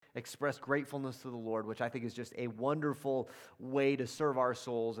express gratefulness to the Lord, which I think is just a wonderful way to serve our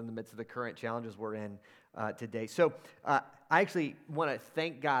souls in the midst of the current challenges we're in today. So I actually want to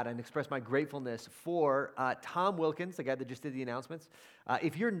thank God and express my gratefulness for Tom Wilkins, the guy that just did the announcements.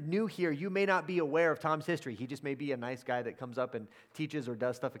 If you're new here, you may not be aware of Tom's history. He just may be a nice guy that comes up and teaches or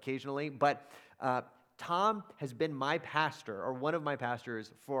does stuff occasionally. But Tom has been my pastor, or one of my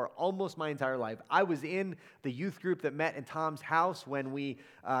pastors, for almost my entire life. I was in the youth group that met in Tom's house when we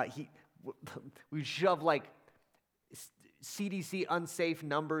shoved like CDC unsafe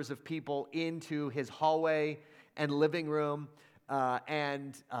numbers of people into his hallway and living room.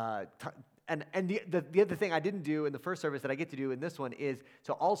 And the other thing I didn't do in the first service that I get to do in this one is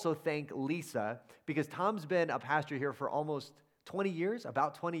to also thank Lisa, because Tom's been a pastor here for almost 20 years,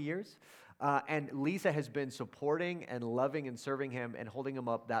 about 20 years. And Lisa has been supporting and loving and serving him and holding him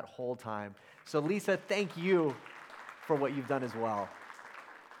up that whole time. So Lisa, thank you for what you've done as well.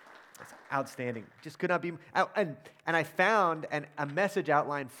 It's outstanding. Just could not be. And I found a message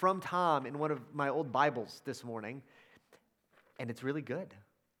outline from Tom in one of my old Bibles this morning, and it's really good.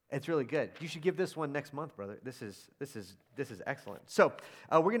 It's really good. You should give this one next month, brother. This is excellent. So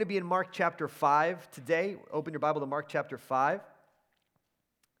we're going to be in Mark chapter 5 today. Open your Bible to Mark chapter 5.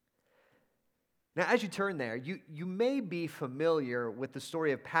 Now, as you turn there, you may be familiar with the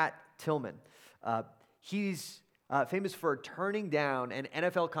story of Pat Tillman. He's famous for turning down an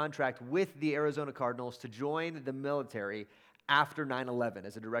NFL contract with the Arizona Cardinals to join the military after 9/11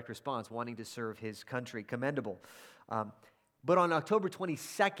 as a direct response, wanting to serve his country. Commendable. But on October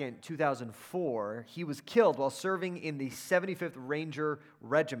 22nd, 2004, he was killed while serving in the 75th Ranger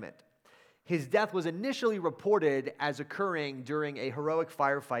Regiment. His death was initially reported as occurring during a heroic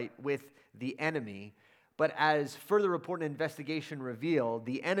firefight with the enemy, but as further report and investigation revealed,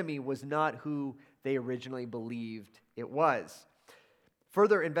 the enemy was not who they originally believed it was.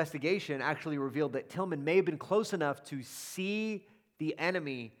 Further investigation actually revealed that Tillman may have been close enough to see the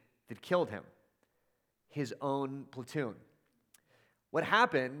enemy that killed him, his own platoon. What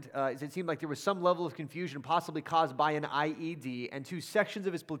happened is it seemed like there was some level of confusion possibly caused by an IED, and two sections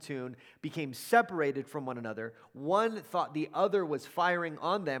of his platoon became separated from one another. One thought the other was firing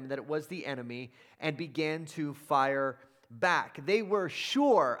on them, that it was the enemy, and began to fire back. They were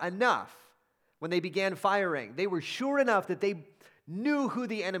sure enough when they began firing. They were sure enough that they knew who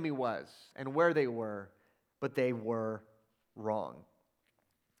the enemy was and where they were, but they were wrong.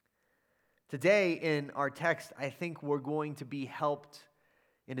 Today in our text, I think we're going to be helped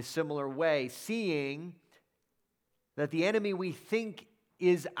in a similar way, seeing that the enemy we think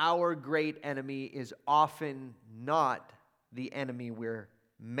is our great enemy is often not the enemy we're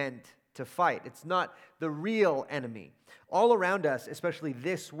meant to fight. It's not the real enemy. All around us, especially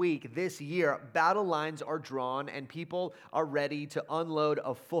this week, this year, battle lines are drawn and people are ready to unload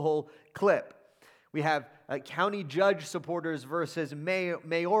a full clip. We have county judge supporters versus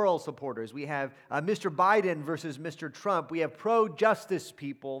mayoral supporters. We have Mr. Biden versus Mr. Trump. We have pro-justice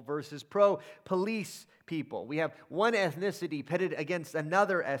people versus pro-police people. We have one ethnicity pitted against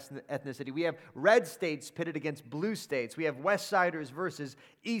another ethnicity. We have red states pitted against blue states. We have West Siders versus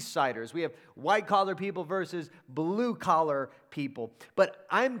East Siders. We have white-collar people versus blue-collar people. But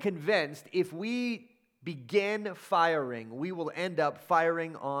I'm convinced if we begin firing, we will end up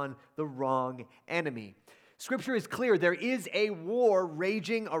firing on the wrong enemy. Scripture is clear. There is a war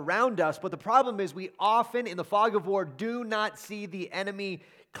raging around us, but the problem is we often, in the fog of war, do not see the enemy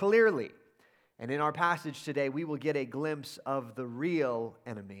clearly. And in our passage today, we will get a glimpse of the real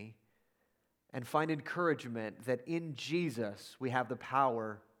enemy and find encouragement that in Jesus we have the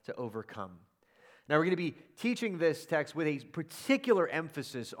power to overcome. Now, we're going to be teaching this text with a particular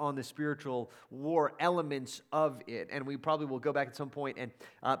emphasis on the spiritual war elements of it. And we probably will go back at some point and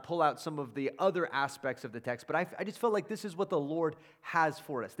pull out some of the other aspects of the text. But I just felt like this is what the Lord has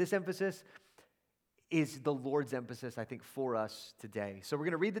for us. This emphasis is the Lord's emphasis, I think, for us today. So we're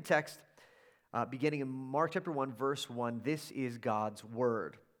going to read the text beginning in Mark chapter 1, verse 1. This is God's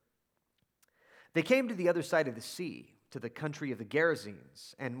word. They came to the other side of the sea, to the country of the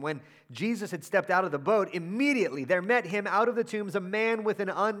Gerasenes. And when Jesus had stepped out of the boat, immediately there met him out of the tombs a man with an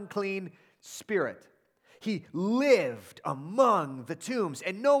unclean spirit. He lived among the tombs,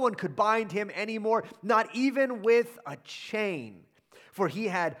 and no one could bind him anymore, not even with a chain. For he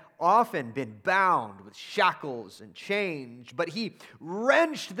had often been bound with shackles and chains, but he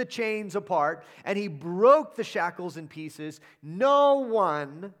wrenched the chains apart, and he broke the shackles in pieces. No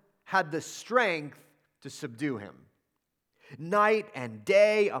one had the strength to subdue him. Night and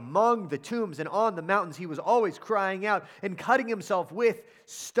day among the tombs and on the mountains, he was always crying out and cutting himself with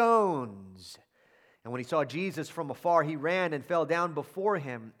stones. And when he saw Jesus from afar, he ran and fell down before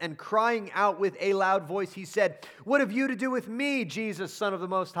him. And crying out with a loud voice, he said, "What have you to do with me, Jesus, Son of the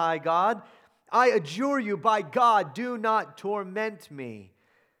Most High God? I adjure you by God, do not torment me."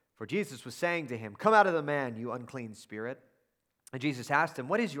 For Jesus was saying to him, "Come out of the man, you unclean spirit." And Jesus asked him,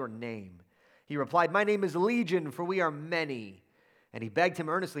 "What is your name?" He replied, "My name is Legion, for we are many." And he begged him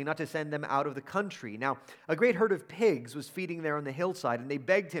earnestly not to send them out of the country. Now, a great herd of pigs was feeding there on the hillside, and they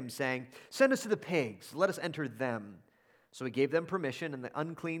begged him, saying, "Send us to the pigs, let us enter them." So he gave them permission, and the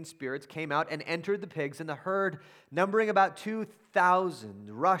unclean spirits came out and entered the pigs, and the herd, numbering about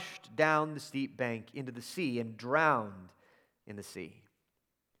 2,000, rushed down the steep bank into the sea and drowned in the sea.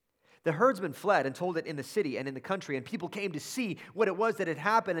 The herdsmen fled and told it in the city and in the country, and people came to see what it was that had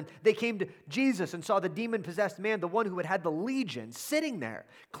happened. And they came to Jesus and saw the demon-possessed man, the one who had had the legion, sitting there,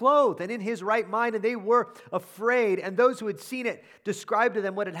 clothed and in his right mind, and they were afraid. And those who had seen it described to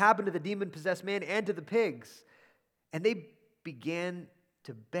them what had happened to the demon-possessed man and to the pigs. And they began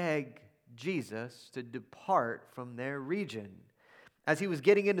to beg Jesus to depart from their region. As he was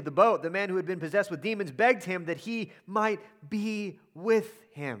getting into the boat, the man who had been possessed with demons begged him that he might be with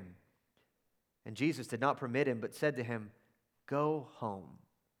him. And Jesus did not permit him, but said to him, "Go home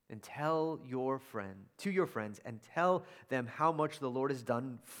and tell your friends, and tell them how much the Lord has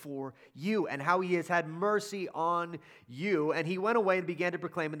done for you, and how he has had mercy on you." And he went away and began to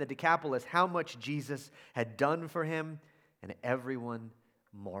proclaim in the Decapolis how much Jesus had done for him, and everyone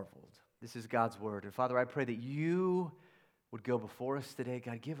marveled. This is God's word. And Father, I pray that you would go before us today.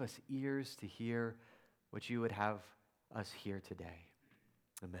 God, give us ears to hear what you would have us hear today.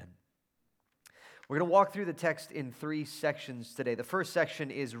 Amen. We're going to walk through the text in 3 sections today. The first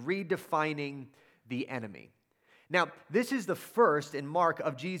section is redefining the enemy. Now, this is the first in Mark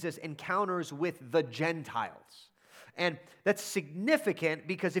of Jesus' encounters with the Gentiles. And that's significant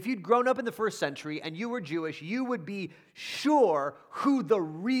because if you'd grown up in the first century and you were Jewish, you would be sure who the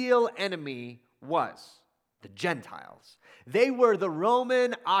real enemy was. The Gentiles. They were the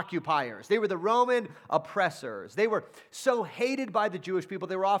Roman occupiers. They were the Roman oppressors. They were so hated by the Jewish people,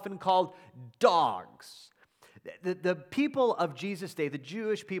 they were often called dogs. The people of Jesus' day, the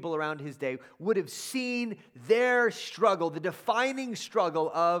Jewish people around his day, would have seen their struggle, the defining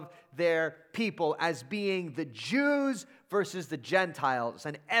struggle of their people, as being the Jews versus the Gentiles,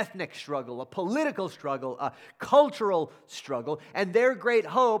 an ethnic struggle, a political struggle, a cultural struggle. And their great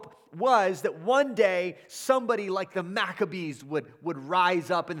hope was that one day somebody like the Maccabees would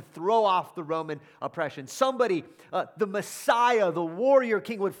rise up and throw off the Roman oppression. Somebody, the Messiah, the warrior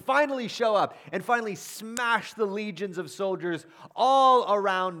king, would finally show up and finally smash the legions of soldiers all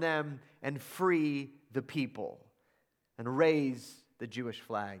around them and free the people and raise the Jewish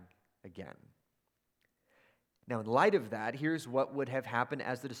flag again. Now, in light of that, here's what would have happened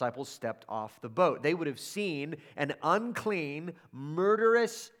as the disciples stepped off the boat. They would have seen an unclean,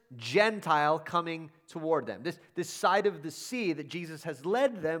 murderous Gentile coming toward them. This side of the sea that Jesus has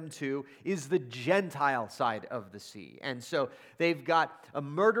led them to is the Gentile side of the sea. And so they've got a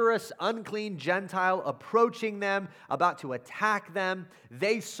murderous, unclean Gentile approaching them, about to attack them.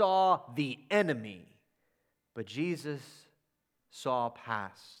 They saw the enemy. But Jesus saw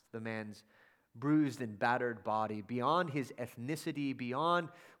past the man's bruised and battered body, beyond his ethnicity, beyond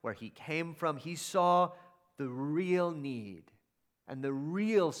where he came from. He saw the real need and the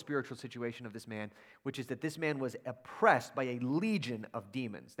real spiritual situation of this man, which is that this man was oppressed by a legion of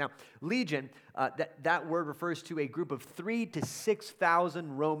demons. Now, legion, that word refers to a group of 3,000 to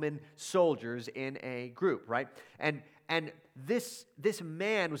 6,000 Roman soldiers in a group, right? And this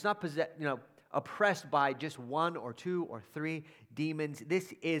man was not oppressed by just 1 or 2 or 3 demons.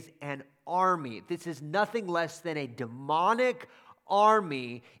 This is an army. This is nothing less than a demonic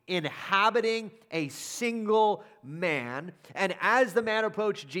army inhabiting a single man. And as the man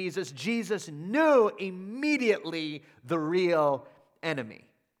approached Jesus, Jesus knew immediately the real enemy.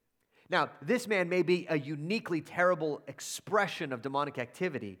 Now, this man may be a uniquely terrible expression of demonic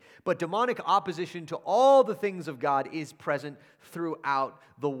activity, but demonic opposition to all the things of God is present throughout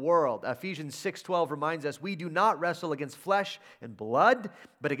the world. Ephesians 6:12 reminds us, we do not wrestle against flesh and blood,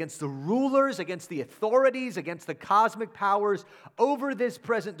 but against the rulers, against the authorities, against the cosmic powers over this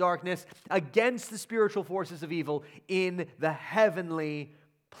present darkness, against the spiritual forces of evil in the heavenly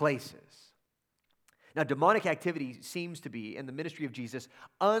places. Now, demonic activity seems to be, in the ministry of Jesus,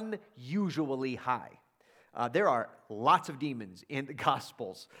 unusually high. There are lots of demons in the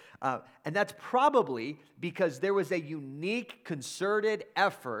Gospels. And that's probably because there was a unique, concerted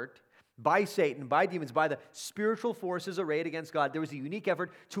effort by Satan, by demons, by the spiritual forces arrayed against God. There was a unique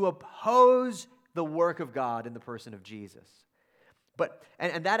effort to oppose the work of God in the person of Jesus.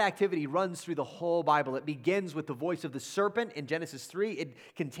 And that activity runs through the whole Bible. It begins with the voice of the serpent in Genesis 3. It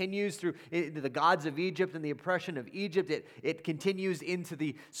continues through the gods of Egypt and the oppression of Egypt. It continues into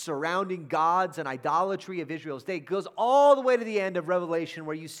the surrounding gods and idolatry of Israel's day. It goes all the way to the end of Revelation,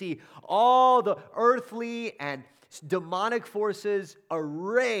 where you see all the earthly and demonic forces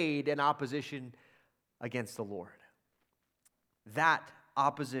arrayed in opposition against the Lord. That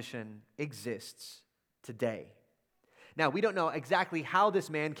opposition exists today. Now, we don't know exactly how this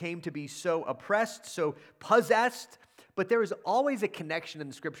man came to be so oppressed, so possessed, but there is always a connection in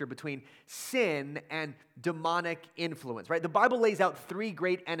the Scripture between sin and demonic influence, right? The Bible lays out three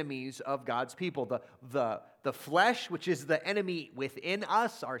great enemies of God's people. The flesh, which is the enemy within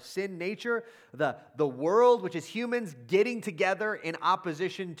us, our sin nature. The world, which is humans getting together in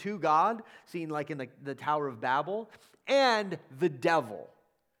opposition to God, seen like in the Tower of Babel. And the devil.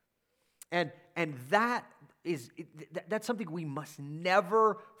 And that's something we must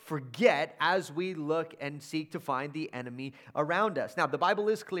never forget as we look and seek to find the enemy around us. Now, the Bible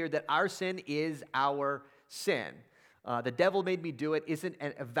is clear that our sin is our sin. The devil made me do it isn't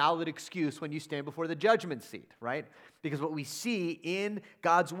a valid excuse when you stand before the judgment seat, right? Because what we see in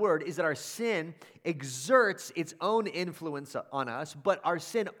God's word is that our sin exerts its own influence on us, but our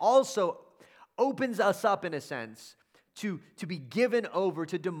sin also opens us up, in a sense, to be given over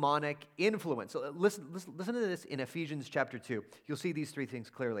to demonic influence. So listen to this in Ephesians chapter 2. You'll see these three things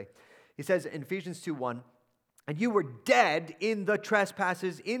clearly. He says in Ephesians 2:1, "And you were dead in the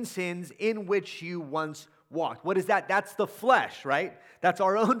trespasses, in sins, in which you once walked." What is that? That's the flesh, right? That's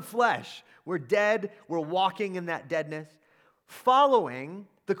our own flesh. We're dead. We're walking in that deadness, following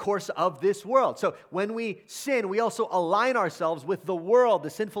the course of this world. So when we sin, we also align ourselves with the world, the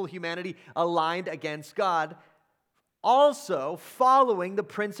sinful humanity aligned against God. Also following the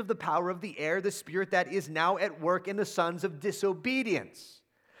prince of the power of the air, the spirit that is now at work in the sons of disobedience.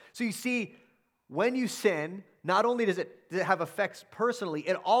 So you see, when you sin, not only does it have effects personally,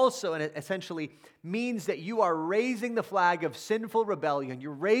 it also and it essentially means that you are raising the flag of sinful rebellion.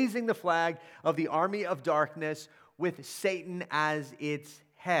 You're raising the flag of the army of darkness with Satan as its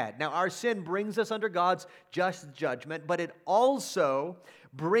head. Now, our sin brings us under God's just judgment, but it also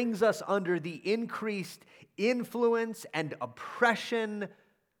brings us under the increased influence and oppression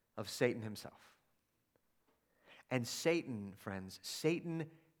of Satan himself. And Satan, friends, Satan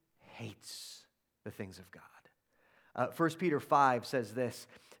hates the things of God. 1 Peter 5 says this,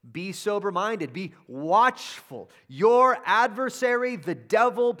 "Be sober-minded, be watchful. Your adversary, the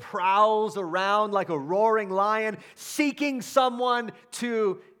devil, prowls around like a roaring lion, seeking someone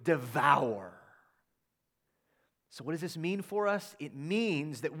to devour." So what does this mean for us? It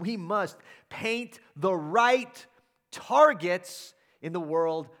means that we must paint the right targets in the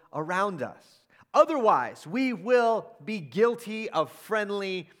world around us. Otherwise, we will be guilty of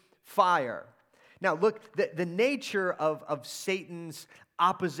friendly fire. Now, look, the nature of Satan's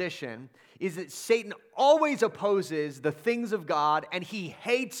opposition is that Satan always opposes the things of God, and he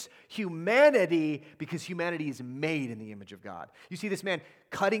hates humanity because humanity is made in the image of God. You see this man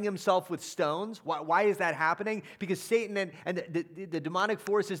cutting himself with stones. Why is that happening? Because Satan and the demonic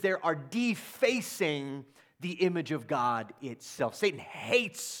forces there are defacing the image of God itself. Satan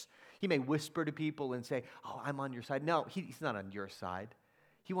hates. He may whisper to people and say, "Oh, I'm on your side." No, he's not on your side.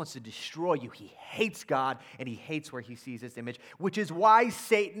 He wants to destroy you. He hates God, and he hates where he sees his image, which is why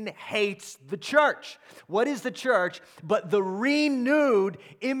Satan hates the church. What is the church but the renewed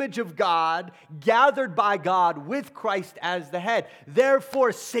image of God, gathered by God with Christ as the head?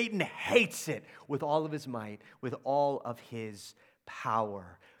 Therefore, Satan hates it with all of his might, with all of his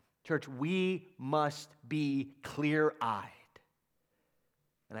power. Church, we must be clear-eyed.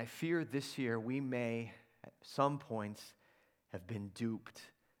 And I fear this year we may, at some points, have been duped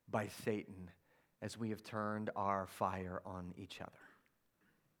by Satan as we have turned our fire on each other.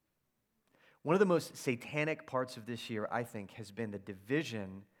 One of the most satanic parts of this year, I think, has been the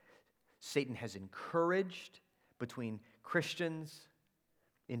division Satan has encouraged between Christians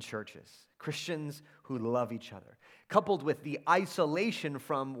in churches, Christians who love each other, coupled with the isolation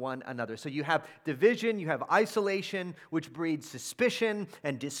from one another. So you have division, you have isolation, which breeds suspicion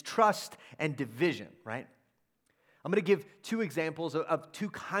and distrust and division, right? I'm going to give two examples of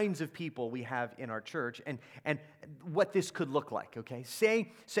two kinds of people we have in our church and what this could look like, okay?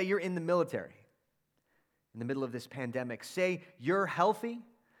 Say you're in the military in the middle of this pandemic. Say you're healthy,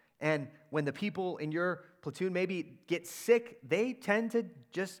 and when the people in your platoon maybe get sick, they tend to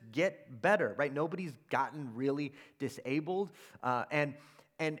just get better, right? Nobody's gotten really disabled. And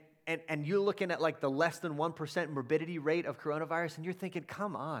and you're looking at like the less than 1% morbidity rate of coronavirus, and you're thinking,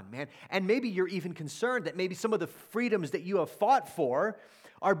 come on, man. And maybe you're even concerned that maybe some of the freedoms that you have fought for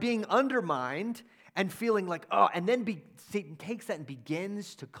are being undermined, and feeling like, oh, and then Satan takes that and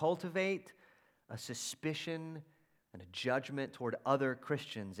begins to cultivate a suspicion and a judgment toward other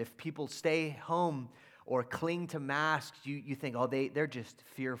Christians. If people stay home or cling to masks, you think, oh, they're just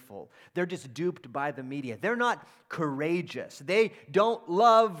fearful. They're just duped by the media. They're not courageous. They don't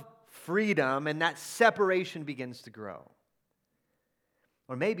love freedom, and that separation begins to grow.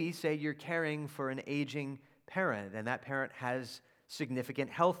 Or maybe, say, you're caring for an aging parent, and that parent has significant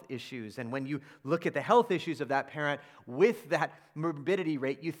health issues. And when you look at the health issues of that parent with that morbidity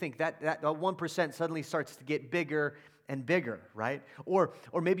rate, you think that 1% suddenly starts to get bigger and bigger, right? Or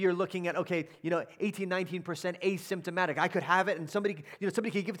maybe you're looking at, 18, 19% asymptomatic. I could have it, and somebody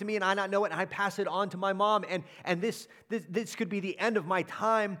could give it to me, and I not know it, and I pass it on to my mom, and this could be the end of my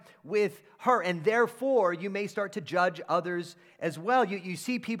time with her, and therefore you may start to judge others as well. You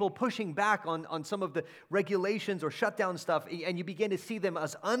see people pushing back on some of the regulations or shutdown stuff, and you begin to see them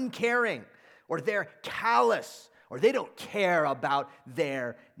as uncaring, or they're callous, or they don't care about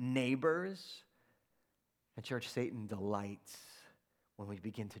their neighbors. And church, Satan delights when we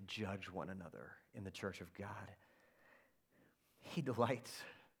begin to judge one another in the church of God. He delights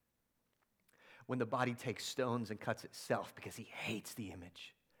when the body takes stones and cuts itself because he hates the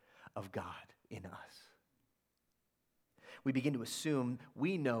image of God in us. We begin to assume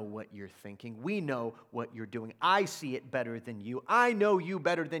we know what you're thinking. We know what you're doing. I see it better than you. I know you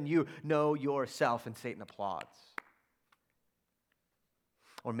better than you know yourself. And Satan applauds.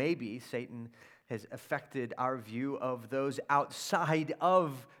 Or maybe Satan has affected our view of those outside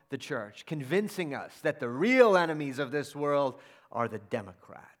of the church, convincing us that the real enemies of this world are the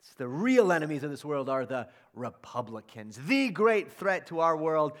Democrats. The real enemies of this world are the Republicans. The great threat to our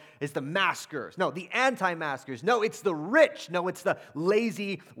world is the maskers. No, the anti-maskers. No, it's the rich. No, it's the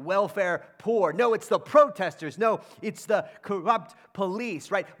lazy welfare poor. No, it's the protesters. No, it's the corrupt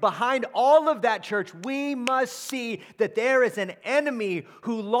police, right? Behind all of that, church, we must see that there is an enemy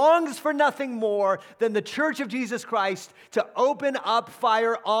who longs for nothing more than the church of Jesus Christ to open up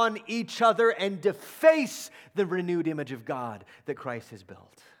fire on each other and deface the renewed image of God that Christ has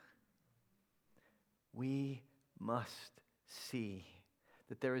built. We must see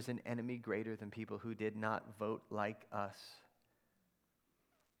that there is an enemy greater than people who did not vote like us.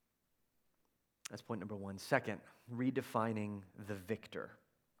 That's point number one. Second, redefining the victor.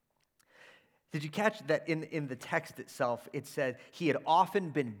 Did you catch that in the text itself, it said he had often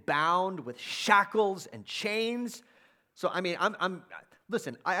been bound with shackles and chains? So, I mean,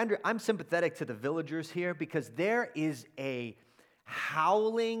 I'm sympathetic to the villagers here because there is a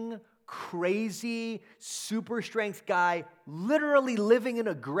howling, crazy, super strength guy literally living in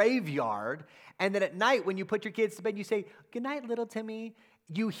a graveyard. And then at night, when you put your kids to bed, you say, "Good night, little Timmy."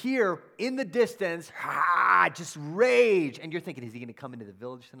 You hear in the distance, just rage. And you're thinking, is he going to come into the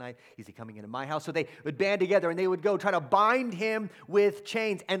village tonight? Is he coming into my house? So they would band together and they would go try to bind him with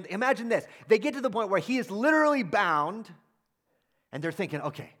chains. And imagine this. They get to the point where he is literally bound. And they're thinking,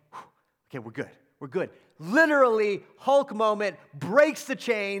 okay, we're good. Literally, Hulk moment, breaks the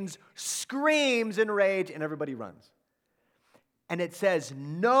chains, screams in rage, and everybody runs. And it says,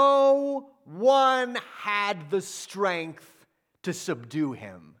 no one had the strength to subdue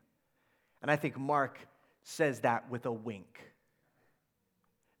him. And I think Mark says that with a wink,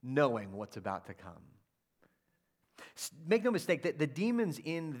 knowing what's about to come. Make no mistake, that the demons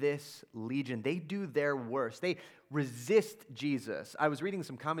in this legion, they do their worst. They resist Jesus. I was reading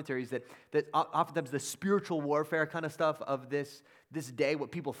some commentaries that oftentimes the spiritual warfare kind of stuff of this day,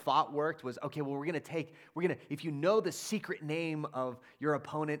 what people thought worked was, okay, well, if you know the secret name of your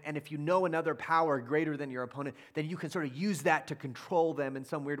opponent, and if you know another power greater than your opponent, then you can sort of use that to control them in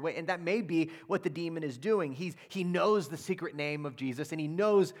some weird way. And that may be what the demon is doing. He knows the secret name of Jesus, and he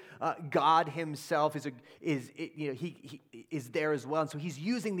knows God himself he is there as well. And so he's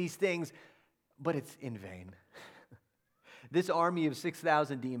using these things, but it's in vain. This army of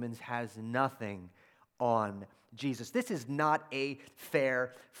 6,000 demons has nothing on Jesus. This is not a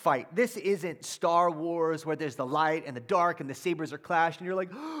fair fight. This isn't Star Wars where there's the light and the dark and the sabers are clashed and you're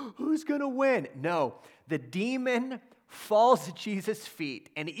like, who's going to win? No, the demon falls at Jesus' feet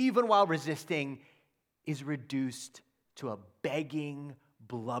and even while resisting is reduced to a begging,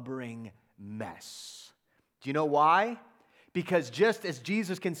 blubbering mess. Do you know why? Because just as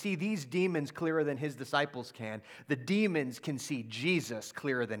Jesus can see these demons clearer than his disciples can, the demons can see Jesus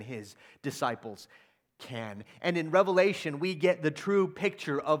clearer than his disciples can. And in Revelation, we get the true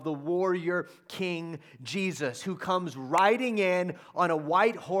picture of the warrior king Jesus, who comes riding in on a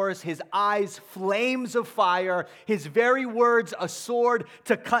white horse, his eyes flames of fire, his very words a sword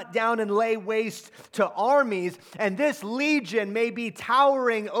to cut down and lay waste to armies. And this legion may be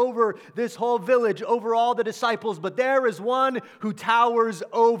towering over this whole village, over all the disciples, but there is one who towers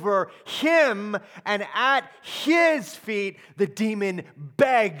over him, and at his feet the demon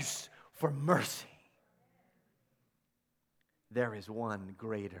begs for mercy. There is one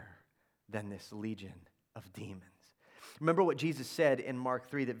greater than this legion of demons. Remember what Jesus said in Mark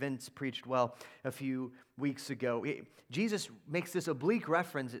 3 that Vince preached well a few weeks ago. Jesus makes this oblique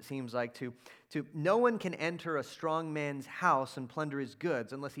reference, it seems like, to no one can enter a strong man's house and plunder his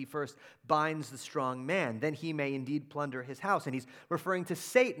goods unless he first binds the strong man. Then he may indeed plunder his house. And he's referring to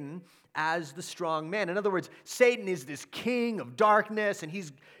Satan as the strong man. In other words, Satan is this king of darkness, and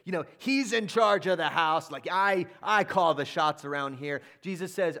he's in charge of the house. Like, I call the shots around here.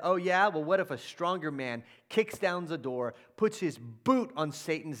 Jesus says, oh yeah? Well, what if a stronger man kicks down the door, puts his boot on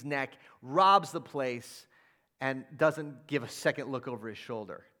Satan's neck, robs the place, and doesn't give a second look over his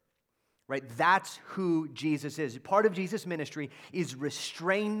shoulder? Right? That's who Jesus is. Part of Jesus' ministry is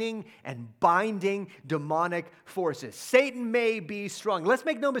restraining and binding demonic forces. Satan may be strong. Let's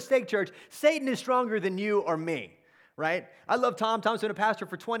make no mistake, church. Satan is stronger than you or me, right? I love Tom. Tom's been a pastor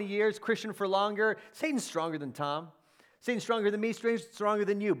for 20 years, Christian for longer. Satan's stronger than Tom. Satan's stronger than me, stronger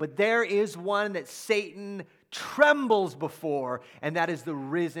than you. But there is one that Satan trembles before, and that is the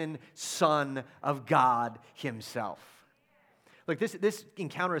risen Son of God himself. Look, this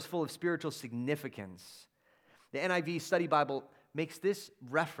encounter is full of spiritual significance. The NIV Study Bible makes this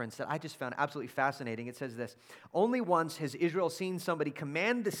reference that I just found absolutely fascinating. It says this: only once has Israel seen somebody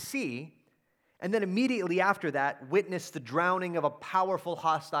command the sea, and then immediately after that witness the drowning of a powerful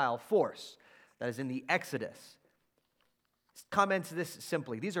hostile force. That is in the Exodus. Comments this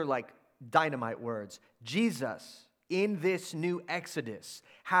simply. These are like dynamite words. Jesus, in this new Exodus,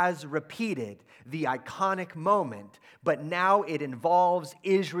 has repeated the iconic moment, but now it involves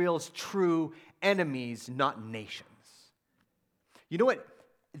Israel's true enemies, not nations. You know what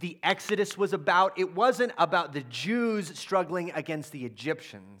the Exodus was about? It wasn't about the Jews struggling against the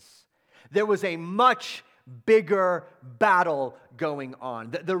Egyptians. There was a much bigger battle going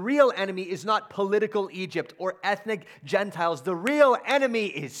on. The real enemy is not political Egypt or ethnic Gentiles. The real enemy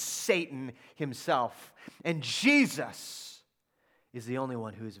is Satan himself. And Jesus is the only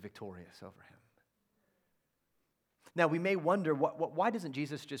one who is victorious over him. Now, we may wonder, why doesn't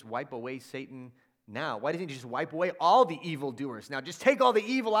Jesus just wipe away Satan now? Why doesn't he just wipe away all the evildoers now? Just take all the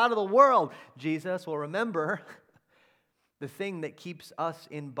evil out of the world. Jesus, well, remember, the thing that keeps us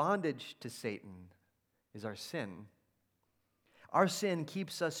in bondage to Satan is our sin. Our sin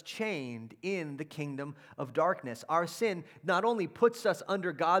keeps us chained in the kingdom of darkness. Our sin not only puts us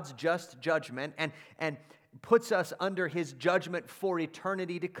under God's just judgment and puts us under his judgment for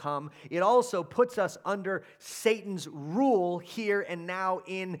eternity to come, it also puts us under Satan's rule here and now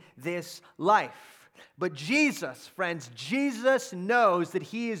in this life. But Jesus, friends, Jesus knows that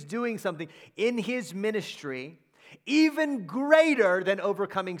he is doing something in his ministry even greater than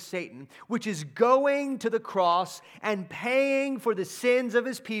overcoming Satan, which is going to the cross and paying for the sins of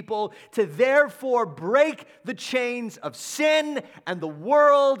his people to therefore break the chains of sin and the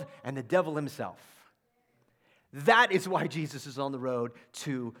world and the devil himself. That is why Jesus is on the road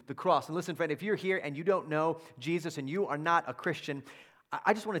to the cross. And listen, friend, if you're here and you don't know Jesus and you are not a Christian,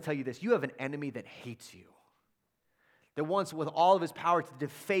 I just want to tell you this. You have an enemy that hates you, that wants with all of his power to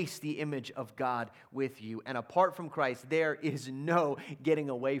deface the image of God with you. And apart from Christ, there is no getting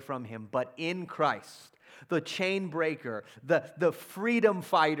away from him. But in Christ, the chain breaker, the freedom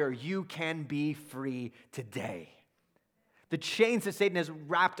fighter, you can be free today. The chains that Satan has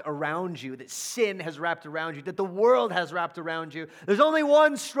wrapped around you, that sin has wrapped around you, that the world has wrapped around you, there's only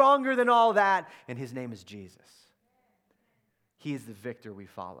one stronger than all that, and his name is Jesus. He is the victor we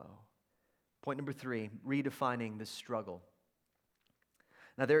follow. Point number 3, redefining the struggle.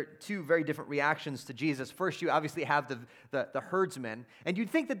 Now, there are two very different reactions to Jesus. First, you obviously have the herdsmen, and you'd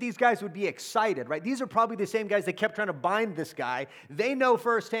think that these guys would be excited, right? These are probably the same guys that kept trying to bind this guy. They know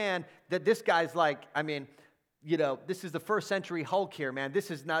firsthand that this guy's like, this is the first century Hulk here, man.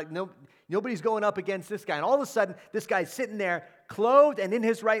 This is not, nobody's going up against this guy. And all of a sudden, this guy's sitting there, clothed and in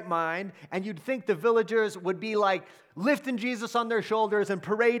his right mind, and you'd think the villagers would be like lifting Jesus on their shoulders and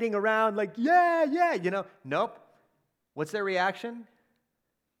parading around like, yeah, Nope. What's their reaction?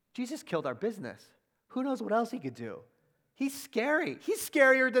 Jesus killed our business. Who knows what else he could do? He's scary. He's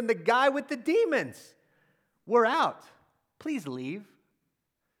scarier than the guy with the demons. We're out. Please leave.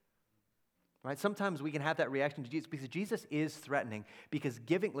 Right? Sometimes we can have that reaction to Jesus because Jesus is threatening. Because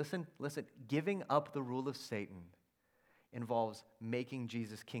listen, giving up the rule of Satan involves making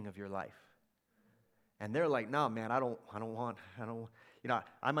Jesus king of your life. And they're like, no, man, I don't want,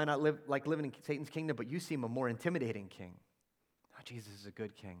 I might not live like living in Satan's kingdom, but you seem a more intimidating king. Oh, Jesus is a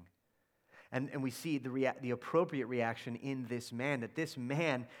good king. And we see the appropriate reaction in this man, that this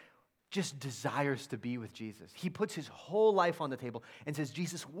man just desires to be with Jesus. He puts his whole life on the table and says,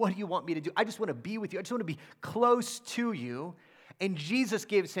 Jesus, what do you want me to do? I just want to be with you. I just want to be close to you. And Jesus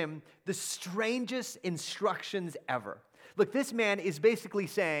gives him the strangest instructions ever. Look, this man is basically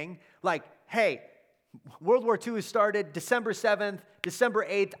saying, like, hey, World War II has started December 7th, December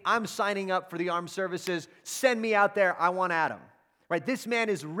 8th. I'm signing up for the armed services. Send me out there. I want Adam. Right? This man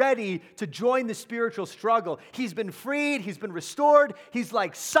is ready to join the spiritual struggle. He's been freed. He's been restored. He's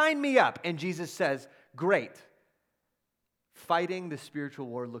like, sign me up. And Jesus says, great. Fighting the spiritual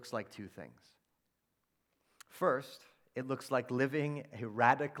war looks like two things. First, it looks like living a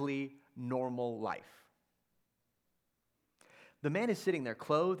radically normal life. The man is sitting there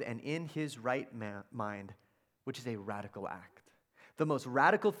clothed and in his right mind, which is a radical act. The most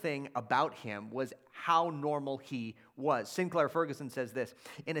radical thing about him was how normal he was. Sinclair Ferguson says this,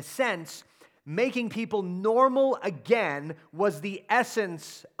 in a sense, making people normal again was the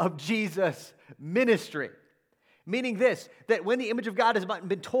essence of Jesus' ministry. Meaning this, that when the image of God has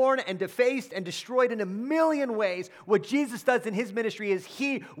been torn and defaced and destroyed in a million ways, what Jesus does in his ministry is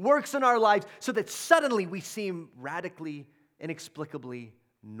he works in our lives so that suddenly we seem radically, inexplicably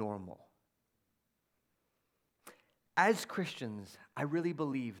normal. As Christians, I really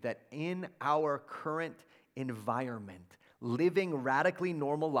believe that in our current environment, living radically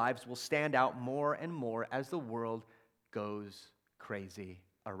normal lives will stand out more and more as the world goes crazy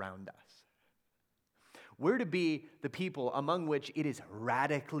around us. We're to be the people among which it is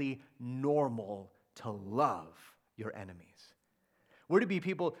radically normal to love your enemies. We're to be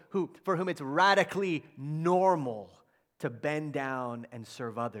people for whom it's radically normal to bend down and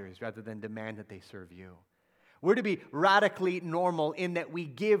serve others rather than demand that they serve you. We're to be radically normal in that we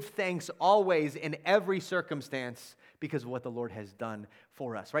give thanks always in every circumstance because of what the Lord has done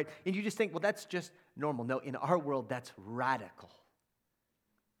for us, right? And you just think, well, that's just normal. No, in our world, that's radical.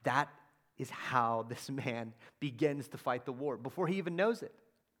 That is how this man begins to fight the war before he even knows it.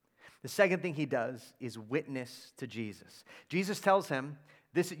 The second thing he does is witness to Jesus. Jesus tells him,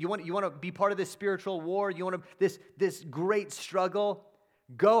 you want to be part of this spiritual war? You want this great struggle?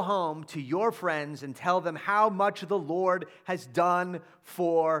 Go home to your friends and tell them how much the Lord has done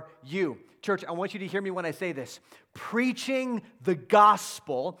for you. Church, I want you to hear me when I say this. Preaching the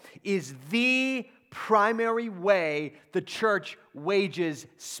gospel is the primary way the church wages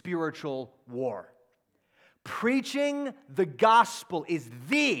spiritual war. Preaching the gospel is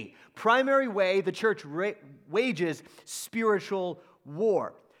the primary way the church wages spiritual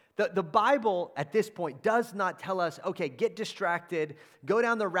war. The Bible, at this point, does not tell us, okay, get distracted, go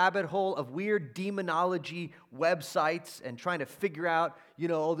down the rabbit hole of weird demonology websites and trying to figure out,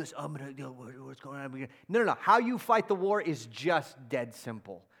 all this, what's going on. No. How you fight the war is just dead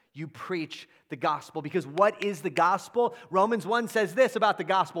simple. You preach the gospel. Because what is the gospel? Romans 1 says this about the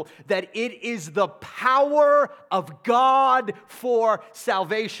gospel, that it is the power of God for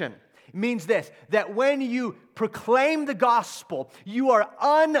salvation. It means this, that when you proclaim the gospel, you are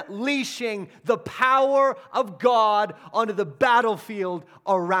unleashing the power of God onto the battlefield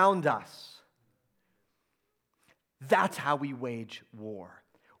around us. That's how we wage war.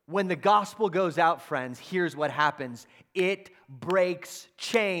 When the gospel goes out, friends, here's what happens. It breaks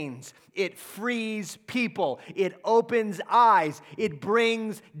chains. It frees people. It opens eyes. It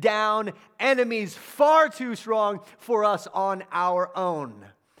brings down enemies far too strong for us on our own.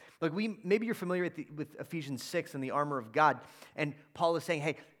 Look, maybe you're familiar with Ephesians 6 and the armor of God. And Paul is saying,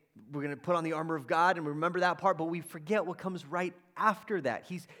 hey, we're going to put on the armor of God and remember that part, but we forget what comes right after that.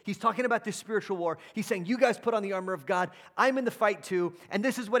 He's talking about this spiritual war. He's saying, you guys put on the armor of God. I'm in the fight too. And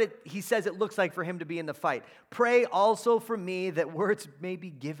this is what he says it looks like for him to be in the fight. Pray also for me that words may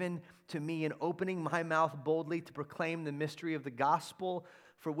be given to me in opening my mouth boldly to proclaim the mystery of the gospel,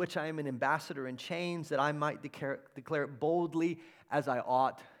 for which I am an ambassador in chains, that I might declare it boldly as I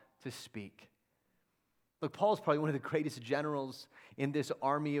ought to speak. Look, Paul's probably one of the greatest generals in this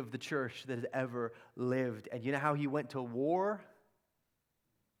army of the church that has ever lived. And you know how he went to war?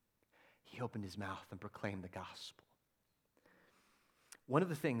 He opened his mouth and proclaimed the gospel. One of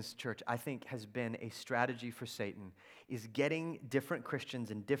the things, church, I think has been a strategy for Satan is getting different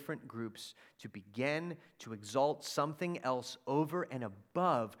Christians in different groups to begin to exalt something else over and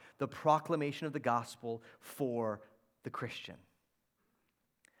above the proclamation of the gospel for the Christian.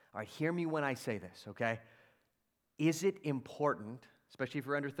 All right, hear me when I say this, okay? Is it important, especially if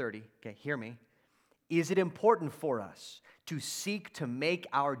you're under 30, okay, hear me. Is it important for us to seek to make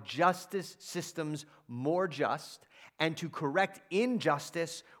our justice systems more just and to correct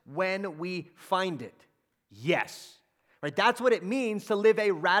injustice when we find it? Yes. Right? That's what it means to live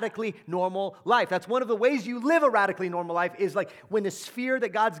a radically normal life. That's one of the ways you live a radically normal life is like when the sphere that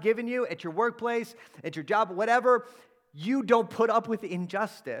God's given you at your workplace, at your job, whatever, you don't put up with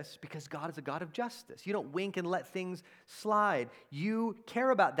injustice because God is a God of justice. You don't wink and let things slide. You care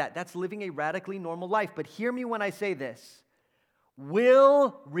about that. That's living a radically normal life. But hear me when I say this.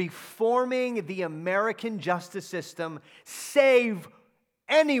 Will reforming the American justice system save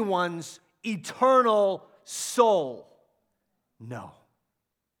anyone's eternal soul? No.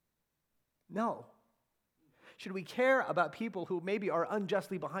 No. Should we care about people who maybe are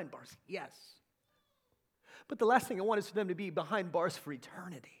unjustly behind bars? Yes. But the last thing I want is for them to be behind bars for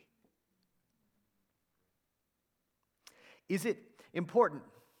eternity. Is it important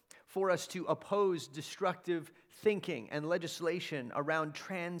for us to oppose destructive thinking and legislation around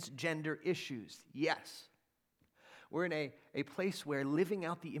transgender issues? Yes. We're in a place where living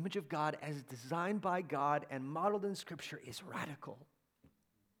out the image of God as designed by God and modeled in Scripture is radical.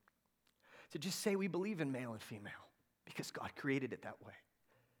 To just say we believe in male and female because God created it that way.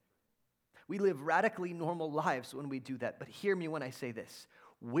 We live radically normal lives when we do that. But hear me when I say this.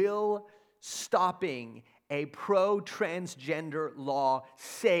 Will stopping a pro-transgender law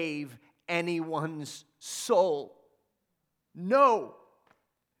save anyone's soul? No.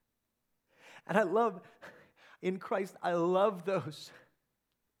 And in Christ, I love those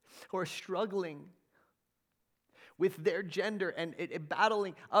who are struggling with their gender and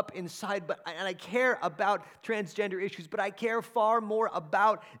battling up inside. And I care about transgender issues, but I care far more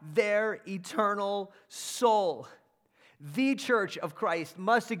about their eternal soul. The Church of Christ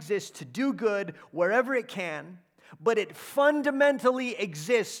must exist to do good wherever it can, but it fundamentally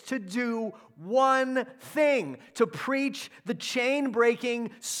exists to do one thing: to preach the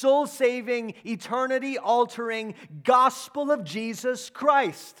chain-breaking, soul-saving, eternity-altering gospel of Jesus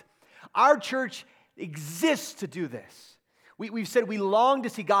Christ. Our church exists to do this. We've said we long to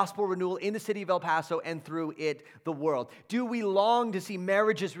see gospel renewal in the city of El Paso and through it the world. Do we long to see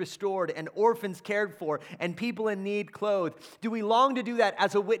marriages restored and orphans cared for and people in need clothed? Do we long to do that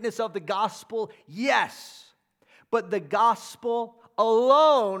as a witness of the gospel? Yes. But the gospel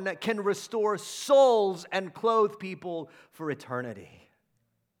alone can restore souls and clothe people for eternity.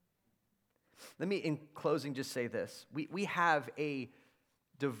 Let me, in closing, just say this. We have a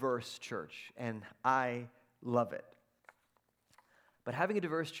diverse church, and I love it. But having a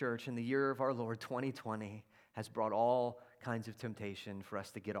diverse church in the year of our Lord 2020 has brought all kinds of temptation for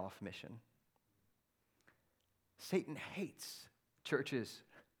us to get off mission. Satan hates churches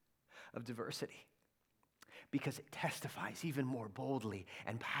of diversity because it testifies even more boldly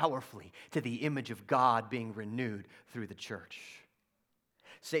and powerfully to the image of God being renewed through the church.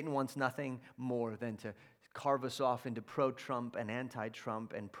 Satan wants nothing more than to carve us off into pro-Trump and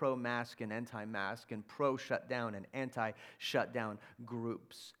anti-Trump and pro-mask and anti-mask and pro-shutdown and anti-shutdown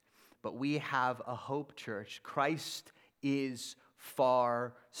groups. But we have a hope, church. Christ is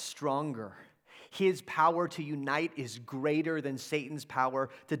far stronger. His power to unite is greater than Satan's power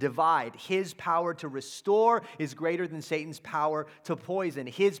to divide. His power to restore is greater than Satan's power to poison.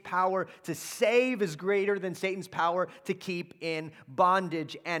 His power to save is greater than Satan's power to keep in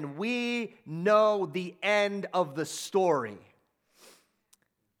bondage. And we know the end of the story.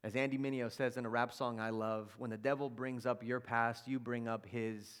 As Andy Mineo says in a rap song I love, when the devil brings up your past, you bring up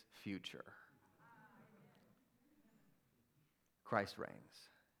his future. Christ reigns.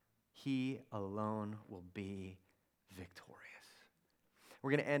 He alone will be victorious.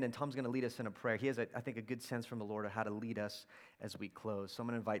 We're going to end, and Tom's going to lead us in a prayer. He has, I think, a good sense from the Lord of how to lead us as we close. So I'm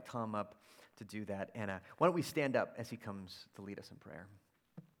going to invite Tom up to do that. And why don't we stand up as he comes to lead us in prayer.